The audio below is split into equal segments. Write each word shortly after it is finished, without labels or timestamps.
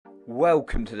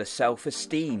Welcome to the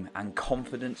Self-Esteem and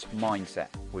Confidence Mindset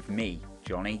with me,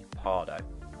 Johnny Pardo.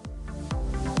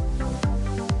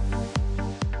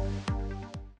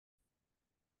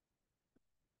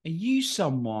 Are you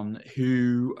someone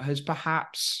who has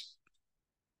perhaps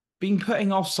been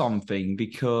putting off something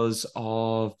because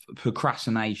of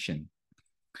procrastination?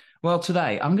 Well,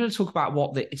 today I'm going to talk about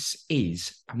what this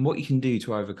is and what you can do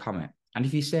to overcome it. And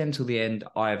if you stay until the end,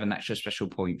 I have an extra special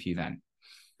point for you then.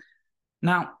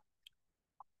 Now,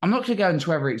 I'm not going to go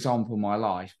into every example in my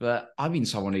life, but I've been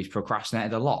someone who's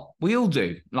procrastinated a lot. We all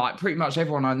do. Like pretty much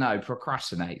everyone I know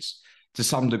procrastinates to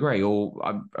some degree, or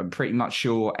I'm pretty much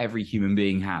sure every human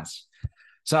being has.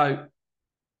 So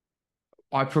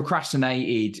I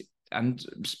procrastinated, and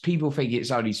people think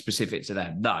it's only specific to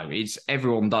them. No, it's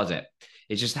everyone does it.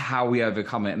 It's just how we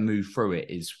overcome it and move through it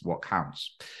is what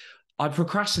counts. I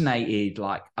procrastinated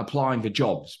like applying for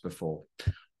jobs before,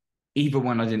 even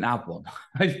when I didn't have one.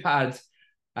 I've had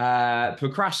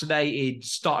procrastinated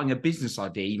starting a business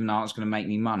idea, even though it's going to make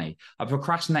me money. I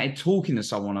procrastinated talking to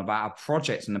someone about a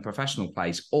project in a professional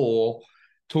place, or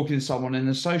talking to someone in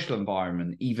a social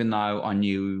environment, even though I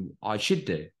knew I should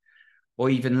do, or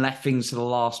even left things to the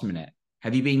last minute.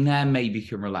 Have you been there? Maybe you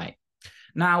can relate.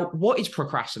 Now, what is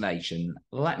procrastination?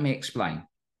 Let me explain.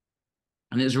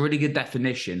 And it's a really good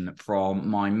definition from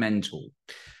my mentor.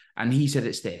 And he said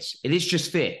it's this: it is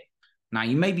just fear. Now,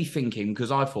 you may be thinking,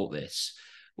 because I thought this,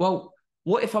 well,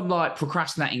 what if I'm like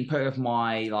procrastinating putting off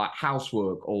my like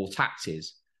housework or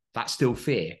taxes? That's still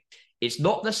fear. It's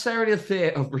not necessarily the fear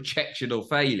of rejection or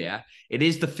failure. It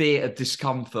is the fear of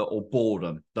discomfort or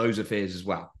boredom. Those are fears as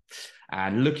well.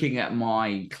 And looking at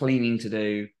my cleaning to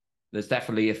do, there's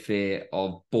definitely a fear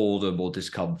of boredom or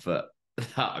discomfort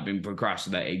that I've been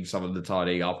procrastinating some of the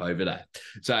tidying up over there.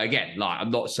 So again, like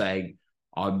I'm not saying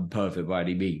I'm perfect by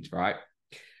any means, right?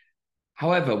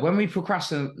 However, when we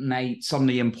procrastinate some of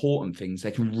the important things,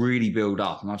 they can really build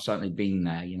up. And I've certainly been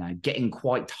there, getting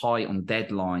quite tight on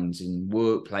deadlines in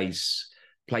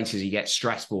places you get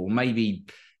stressful. Maybe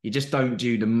you just don't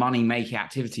do the money-making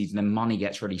activities and then money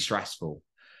gets really stressful.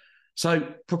 So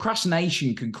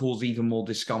procrastination can cause even more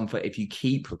discomfort if you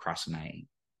keep procrastinating.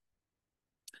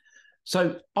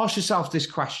 So ask yourself this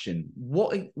question: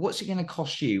 what's it going to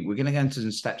cost you? We're going to go into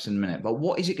some steps in a minute, but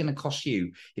what is it going to cost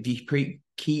you if you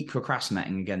keep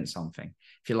procrastinating against something?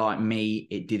 If you're like me,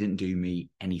 it didn't do me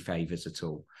any favors at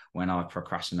all when I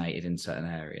procrastinated in certain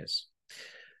areas.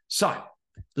 So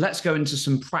let's go into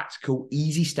some practical,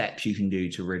 easy steps you can do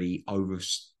to really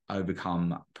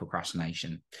overcome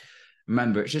procrastination.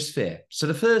 Remember, it's just fear. So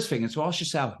the first thing is to ask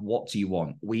yourself, what do you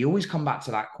want? We always come back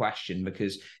to that question,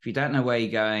 because if you don't know where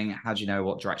you're going, how do you know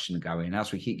what direction to go in?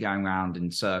 As we keep going around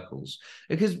in circles,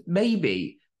 because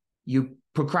maybe you're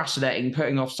procrastinating,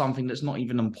 putting off something that's not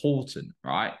even important,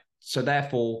 right? So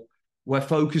therefore, where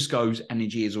focus goes,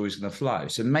 energy is always going to flow.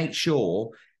 So make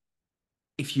sure,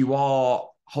 if you are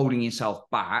holding yourself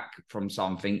back from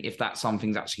something, if that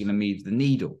something's actually going to move the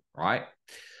needle, right?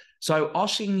 So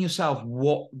asking yourself,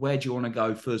 where do you want to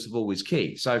go, first of all, is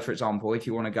key. So, for example, if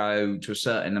you want to go to a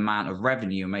certain amount of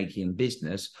revenue you're making in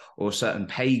business, or a certain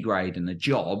pay grade in a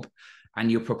job,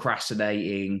 and you're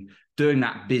procrastinating doing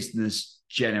that business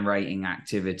generating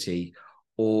activity,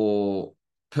 or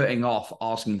putting off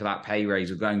asking for that pay raise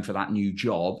or going for that new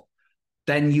job,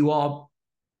 then you are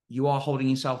holding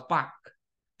yourself back.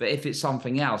 But if it's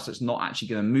something else that's not actually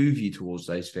going to move you towards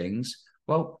those things,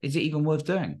 well, is it even worth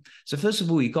doing? So first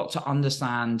of all, you've got to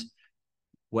understand,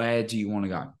 where do you want to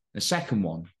go? The second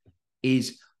one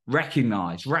is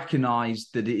recognize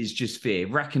that it is just fear.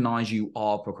 Recognize you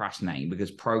are procrastinating,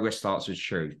 because progress starts with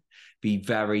truth. Be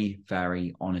very,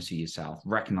 very honest with yourself,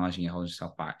 recognizing you're holding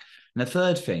yourself back. And the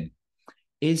third thing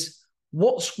is,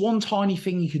 what's one tiny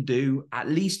thing you could do at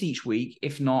least each week,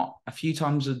 if not a few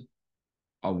times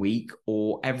a week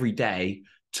or every day,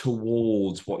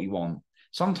 towards what you want?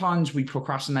 Sometimes we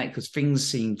procrastinate because things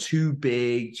seem too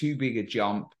big a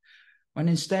jump, when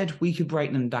instead we could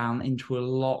break them down into a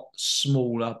lot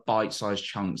smaller bite-sized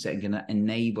chunks that are going to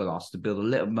enable us to build a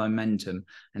little momentum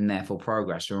and therefore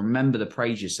progress. So remember to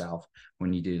praise yourself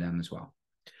when you do them as well.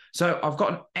 So I've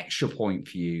got an extra point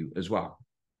for you as well.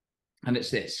 And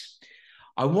it's this: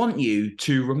 I want you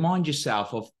to remind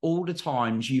yourself of all the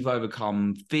times you've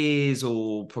overcome fears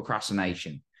or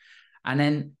procrastination. And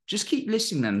then just keep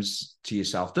listening them to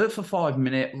yourself. Do it for 5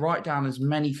 minutes. Write down as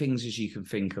many things as you can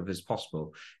think of as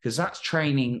possible, because that's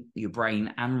training your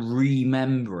brain and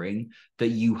remembering that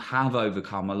you have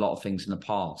overcome a lot of things in the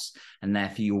past, and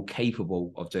therefore you're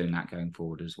capable of doing that going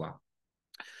forward as well.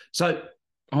 So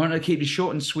I want to keep it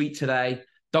short and sweet today.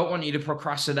 Don't want you to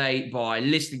procrastinate by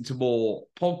listening to more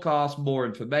podcasts, more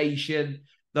information.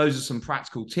 those are some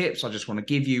practical tips I just want to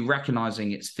give you,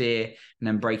 recognizing it's fear and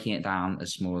then breaking it down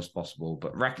as small as possible.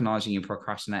 But recognizing you're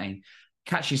procrastinating,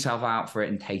 catch yourself out for it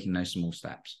and taking those small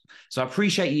steps. So I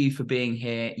appreciate you for being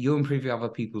here. You're improving other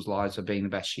people's lives by being the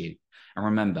best you. And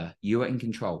remember, you are in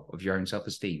control of your own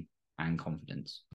self-esteem and confidence.